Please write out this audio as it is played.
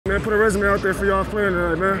Man, put a resume out there for y'all playing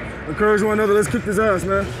tonight, man. Encourage one another. Let's kick this ass,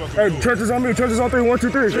 man. Hey, churches on me. Churches on 3. 1, 2,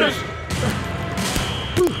 3. Yes.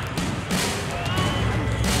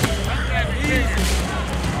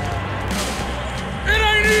 It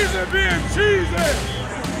ain't easy being cheesy.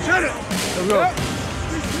 Shut it. Let's go.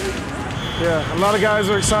 Yeah, a lot of guys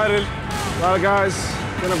are excited. A lot of guys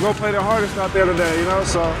gonna go play their hardest out there today, you know,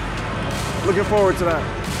 so looking forward to that.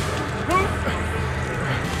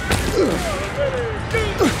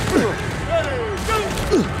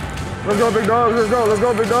 Let's go, big dogs. Let's go. Let's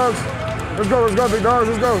go, big dogs. Let's go. Let's go, big dogs.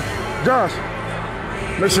 Let's go. Josh,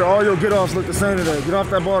 make sure all your get-offs look the same today. Get off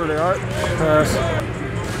that ball today, all right? Pass.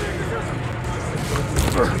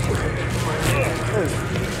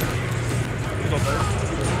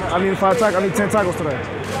 I need 5 tackles. I need 10 tackles today. I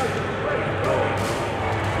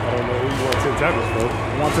don't know who you want 10 tackles for.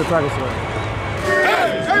 I want 10 tackles today.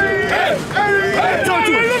 Hey, talk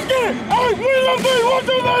to let's get it! Hey, 1,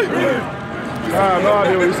 2, 3! I have no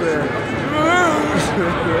idea what he said.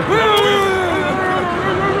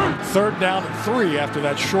 3rd down and 3 after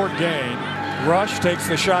that short gain. Rush takes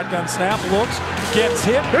the shotgun snap, looks, gets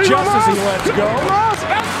hit just as he lets go. I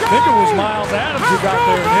think it was Miles Adams who got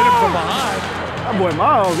there and hit him from behind. That boy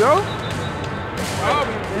Miles, yo.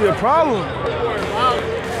 He a problem.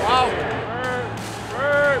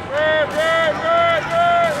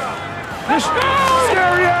 This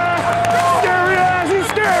scary ass, he's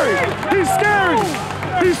scary. He's scary.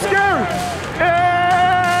 He's scary.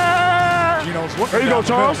 Yeah. Gino's looking there you go,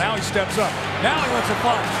 Charles. Now he steps up. Now he lets it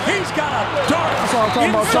fly. He's got a dart. That's all I'm talking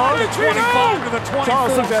about, Charles. The 25 to the 24.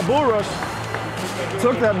 Charles took that bull rush.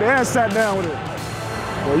 Took that man, sat down with it.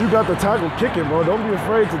 Well, you got the tackle kicking, bro. Don't be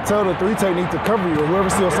afraid to tell the 3 technique to cover you or whoever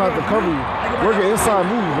still signed to cover you. Work an inside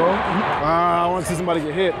move, bro. I want to see somebody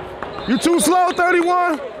get hit. You too slow,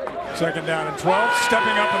 31. 2nd down and 12,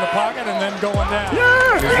 stepping up in the pocket and then going down.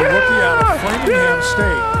 Yeah! Here's the rookie out of Framingham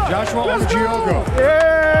State, Joshua Omagiogo.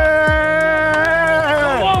 Yeah!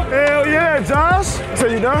 Hell yeah, Josh. So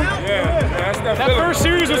you done? Yeah, that's that first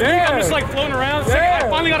series was weak. I'm just like floating around. I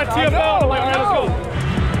finally got a TFL. I'm like, all right, let's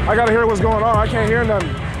go. I gotta hear what's going on. I can't hear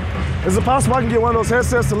nothing. Is it possible I can get one of those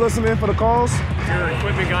headsets to listen in for the calls? Your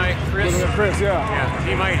equipment guy, Chris. Chris, yeah. Yeah,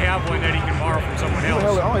 he might have one that he can borrow from someone else.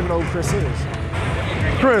 I don't even know who Chris is.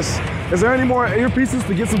 Chris, is there any more earpieces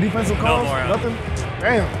to get some defensive calls? No more. Nothing?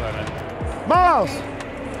 Damn. Miles,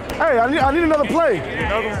 hey, I need another play.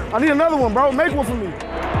 I need another one, bro. Make one for me.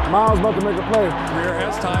 Miles about to make a play. Rear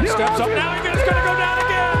has time, steps up. Now he's going to go down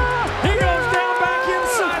again. He goes down back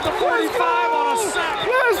inside the 45 on a sack.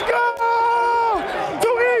 Let's go!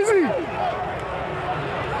 Too easy.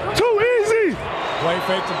 Too easy. Play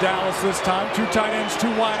fake to Dallas this time. 2 tight ends,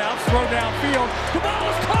 2 wideouts. Throw downfield. The ball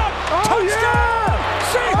is caught. Oh, Touchdown! Yeah.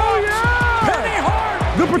 Seahawks! Oh, yeah. Penny Hart!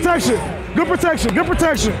 Good protection. Good protection. Good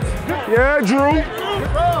protection. Yeah, Drew.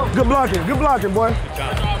 Good blocking. Good blocking, boy.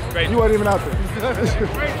 You weren't even out there.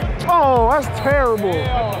 Oh, that's terrible.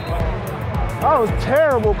 That was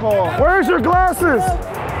terrible call. Where's your glasses?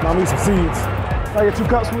 I need some seeds. Can I get 2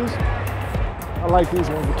 cups, please? I like these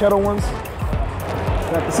ones, the kettle ones.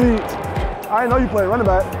 Got the seeds. I didn't know you played running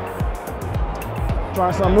back.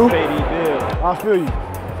 Trying something new? I feel you.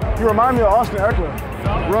 You remind me of Austin Eckler.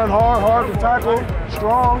 Run hard to tackle,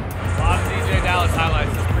 strong. A lot of DJ Dallas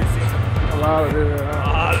highlights this preseason. A lot of it. A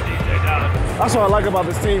lot of DJ Dallas. That's what I like about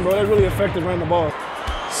this team, bro. They're really effective running the ball.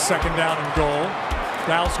 2nd down and goal.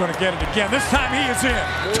 Dallas going to get it again. This time he is in.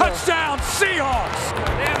 Yeah. Touchdown, Seahawks!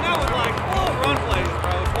 Damn, that was like full run plays,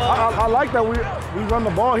 bro. I like that we run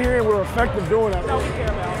the ball here and we're effective doing that.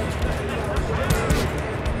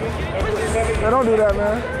 Man, don't do that,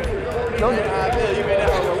 man. Don't do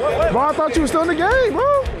that. Bro, I thought you were still in the game,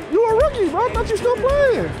 bro. You a rookie, bro. I thought you were still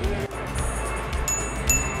playing.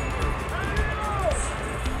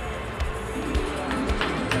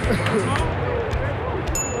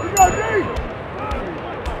 We got deep.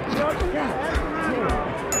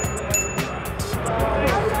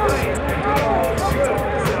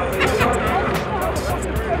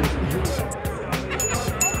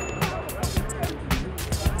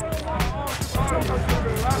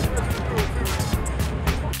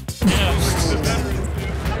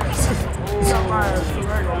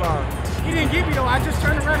 He didn't give me though. I just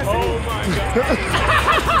turned around and said, Oh my God.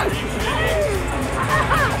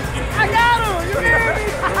 I got him. You hear me?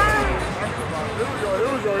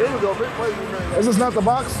 Here we go. Big play we made. Is this not the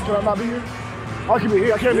box? Can I not be here? I'll keep it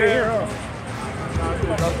here. I can't be here, huh?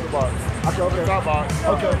 That's the box. Okay, okay. Top box.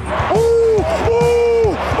 Okay. Ooh!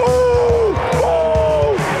 Ooh! Ooh!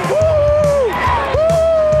 Ooh! Ooh!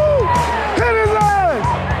 Hit his ass!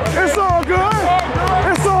 It's all good.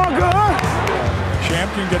 It's all good.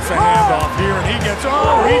 Champion gets a handoff here, and he gets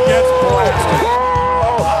blasted.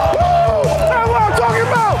 That's what I'm talking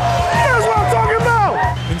about. That's what I'm talking about.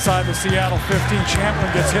 Inside the Seattle 15,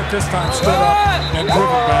 Champlin gets hit this time, stood up and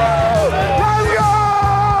driven back. Let's go!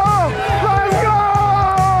 Let's go!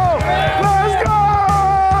 Let's go!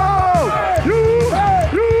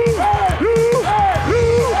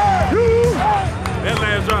 That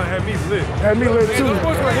last run had me lit. Had me lit too. Those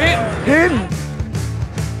boys were hitting. Hidden.